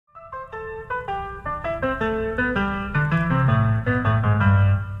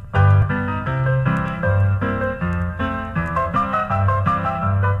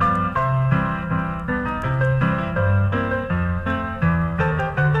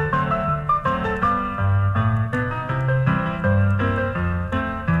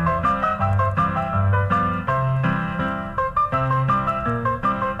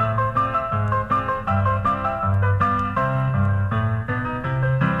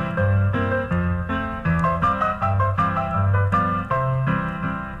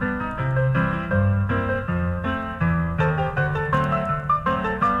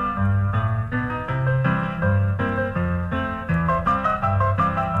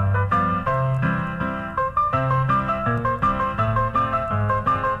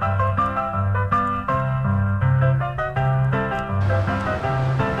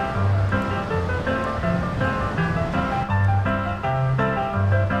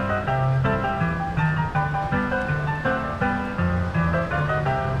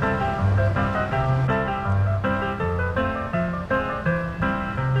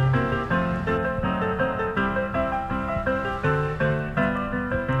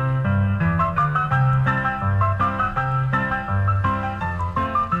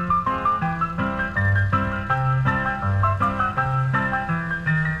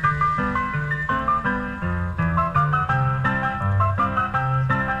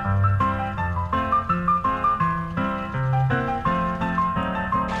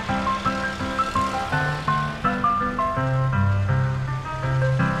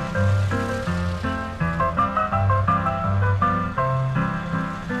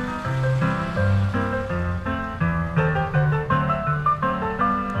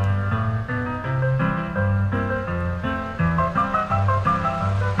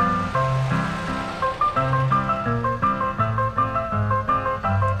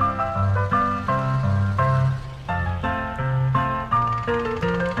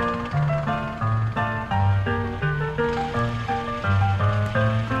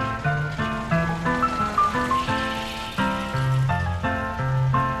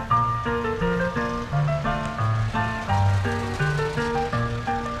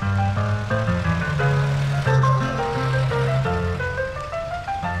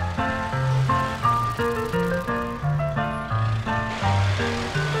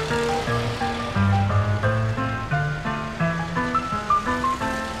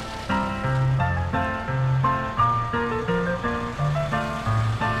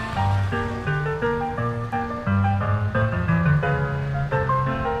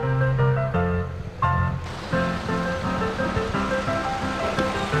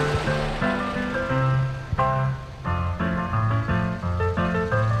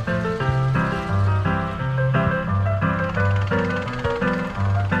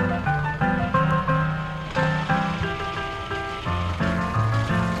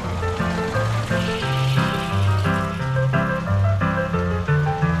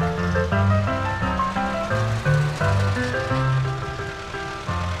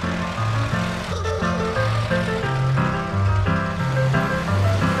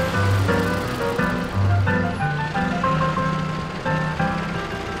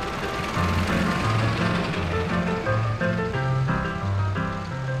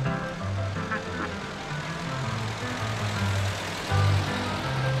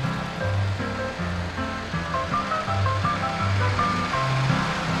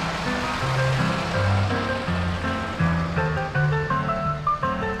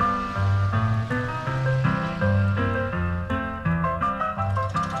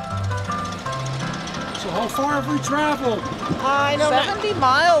How far have we traveled? I don't know. 70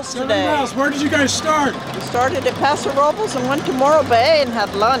 miles 70 today. miles. Where did you guys start? We started at Paso Robles and went to Morro Bay and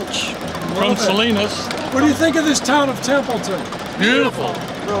had lunch. From Salinas. What do you think of this town of Templeton? Beautiful.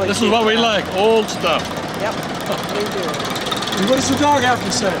 Really This is what we like, old stuff. Yep, we do. And what does the dog have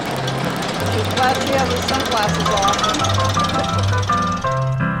to say? She's glad she has her sunglasses on.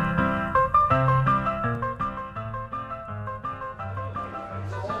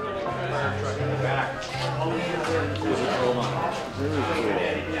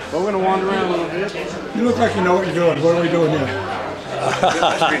 Well, we're going to wander around a little bit. You look like you know what you're doing. What are we doing here?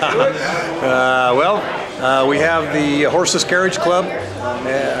 We have the Horseless Carriage Club.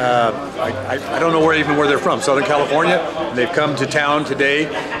 I don't know where they're from, Southern California. They've come to town today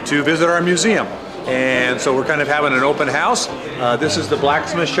to visit our museum. And so we're kind of having an open house. This is the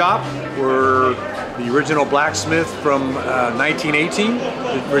blacksmith shop. We're the original blacksmith from 1918.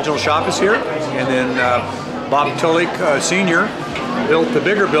 The original shop is here. And then Bob Tulloch Sr. built the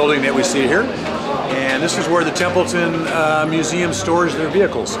bigger building that we see here. And this is where the Templeton Museum stores their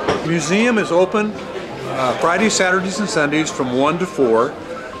vehicles. The museum is open Fridays, Saturdays, and Sundays from 1 to 4.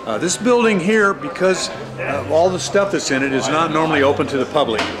 This building here, because of all the stuff that's in it, is not normally open to the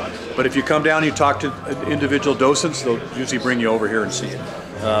public. But if you come down and you talk to individual docents, they'll usually bring you over here and see it.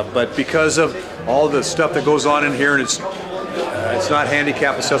 But because of all the stuff that goes on in here, and it's not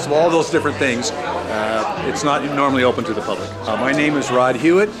handicap accessible, all those different things, it's not normally open to the public. My name is Rod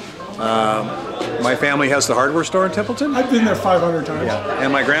Hewitt. My family has the hardware store in Templeton. I've been there 500 times. Yeah.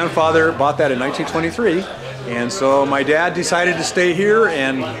 And my grandfather bought that in 1923. And so my dad decided to stay here,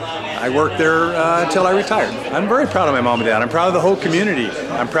 and I worked there until I retired. I'm very proud of my mom and dad. I'm proud of the whole community.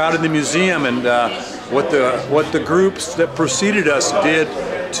 I'm proud of the museum and what the groups that preceded us did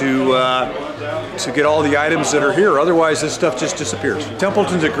to get all the items that are here. Otherwise, this stuff just disappears.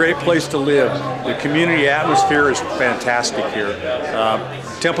 Templeton's a great place to live. The community atmosphere is fantastic here.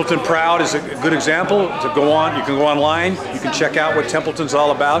 Templeton Proud is a good example to go on. You can go online. You can check out what Templeton's all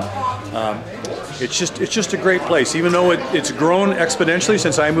about. It's just a great place. Even though it's grown exponentially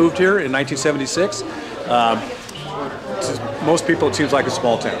since I moved here in 1976, to most people it seems like a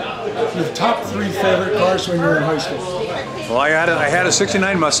small town. Your top 3 favorite cars when you were in high school? Well, I had a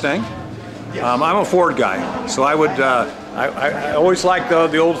 '69 Mustang. I'm a Ford guy, so I would I always liked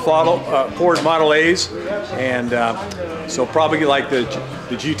the old Ford Model A's, and so probably like the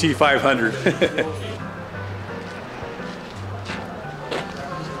GT 500.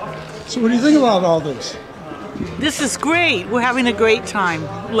 So what do you think about all this? This is great. We're having a great time.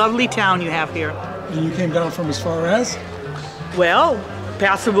 Lovely town you have here. And you came down from as far as? Well,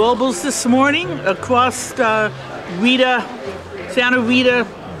 Paso Robles this morning, across Santa Rita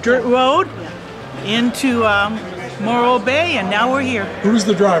Dirt Road, into Morro Bay, and now we're here. Who's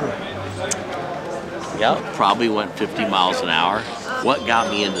the driver? Yeah, probably went 50 miles an hour. What got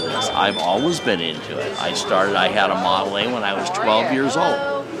me into this? I've always been into it. I had a Model A when I was 12 years old.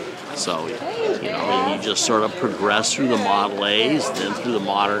 So, you know, you just sort of progress through the Model A's, then through the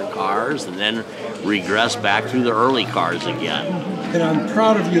modern cars, and then regress back through the early cars again. And I'm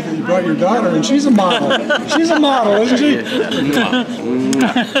proud of you that you brought your daughter, and she's a model. She's a model, isn't she?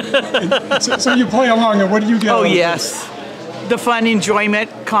 So you play along, and what do you get? Oh, yes. The fun, enjoyment,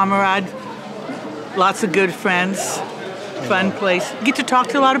 camaraderie, lots of good friends, fun place. You get to talk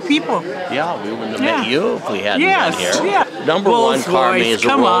to a lot have people. Yeah, we wouldn't have met you if we hadn't been here. Yeah. Number Rolls one car Royce, is a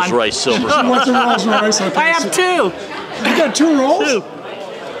come Rolls on. Royce Silver. What's a Rolls Royce? Okay, I have 2. You got 2 Rolls? 2. All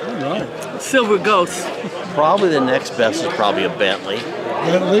right. Silver Ghosts. Probably the next best is probably a Bentley.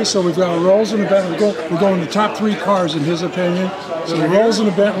 Bentley, so we've got a Rolls and a Bentley. We're going the top 3 cars in his opinion. So the Rolls and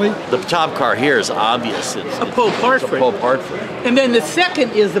a Bentley. The top car here is obvious. It's A Pope Hartford. a Pope Hartford. And then the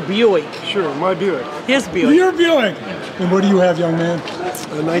second is the Buick. Sure, my Buick. His Buick. Your Buick. And what do you have, young man?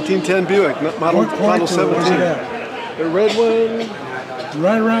 A 1910 Buick, model 17. The red one.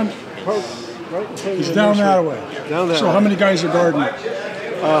 Right around. Right. He's down that way. Down that So way. how many guys are guarding?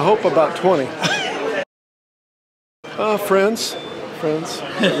 I hope about 20. Friends.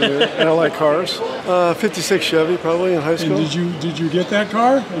 And I like cars. 56 Chevy, probably in high school. And did you get that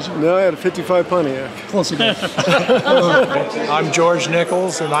car? No, I had a 55 Pontiac. Close enough. I'm George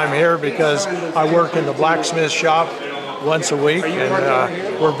Nichols, and I'm here because I work in the blacksmith shop once a week,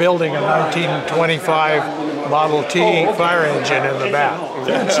 and we're building a 1925 Model T fire engine in the back.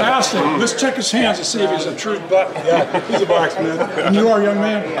 Fantastic. Let's check his hands to see if he's a true buck. Yeah, he's a blacksmith. And you are, young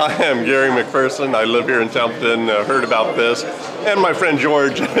man? I am Gary McPherson. I live here in Templeton, heard about this. And my friend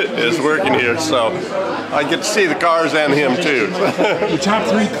George is working here, so I get to see the cars and him too. Your top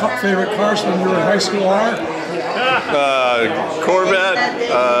 3 favorite cars when you were in high school are? Corvette,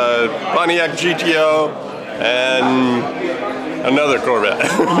 Pontiac GTO, and another Corvette.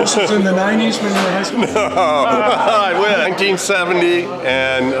 This was in the 90s when you were in high school? No, I went 1970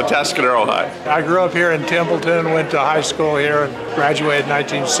 and a Tuscadero High. I grew up here in Templeton, went to high school here, and graduated in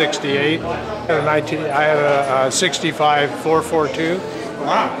 1968. I had a 65 442.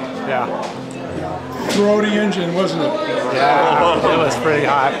 Wow. Yeah. Throaty engine, wasn't it? Yeah, it was pretty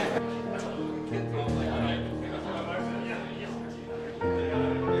hot.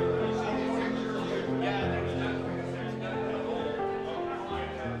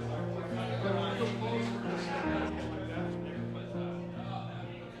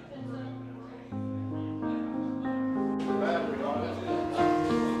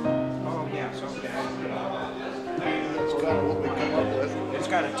 It's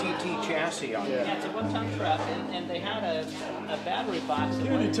got a TT chassis on it. Yeah, it's a one-ton truck, and they had a battery box.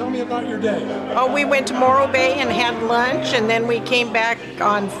 Candy, tell me about your day. Oh, we went to Morro Bay and had lunch, and then we came back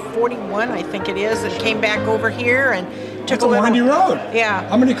on 41, I think it is, and came back over here and took It's a windy road. Yeah.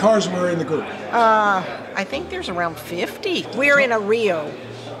 How many cars were in the group? I think there's around 50. We're in a Rio.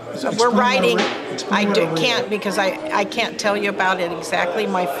 Explain We're riding. explain what a Rio Can't because I can't tell you about it exactly.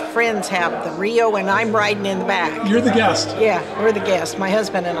 My friends have the Rio, and I'm riding in the back. You're the guest. Yeah, we're the guests, my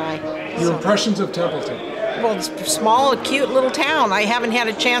husband and I. Your impressions of Templeton? Well, it's a small, cute little town. I haven't had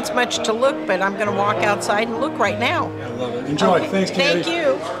a chance much to look, but I'm going to walk outside and look right now. I love it. Enjoy. Okay. Thanks, Candy. Thank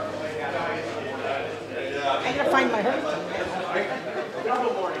you. I got to find my husband.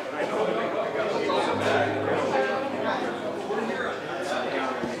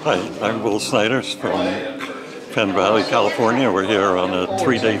 Hi, I'm Will Snyders from Penn Valley, California. We're here on a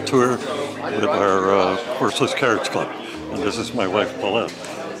 3-day tour with our Horseless Carriage Club. And this is my wife, Paulette.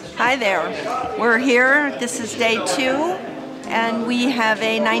 Hi there. We're here. This is day 2, and we have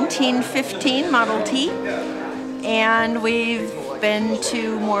a 1915 Model T. And we've been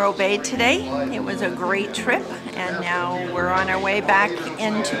to Morro Bay today. It was a great trip, and now we're on our way back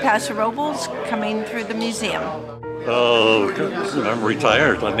into Paso Robles, coming through the museum. Oh, I'm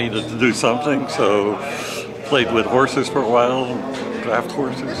retired. I needed to do something, so played with horses for a while, draft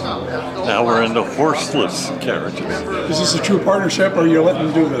horses. Now we're into horseless carriages. Is this a true partnership, or are you letting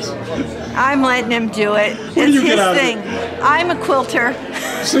him do this? I'm letting him do it. What do It's you his get out of thing. it? I'm a quilter.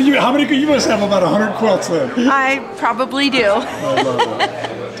 So you must have about 100 quilts then. I probably do. I love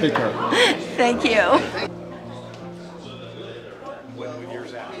it. Take care. Thank you.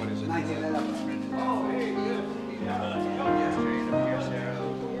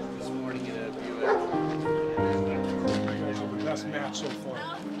 Best match so far.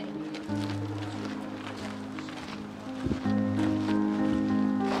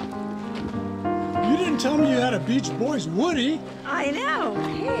 You didn't tell me you had a Beach Boys Woody. I know.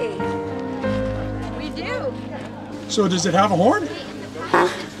 Hey, we do. So does it have a horn?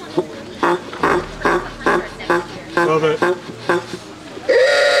 Love it.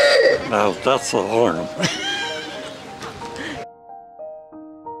 Now that's a horn.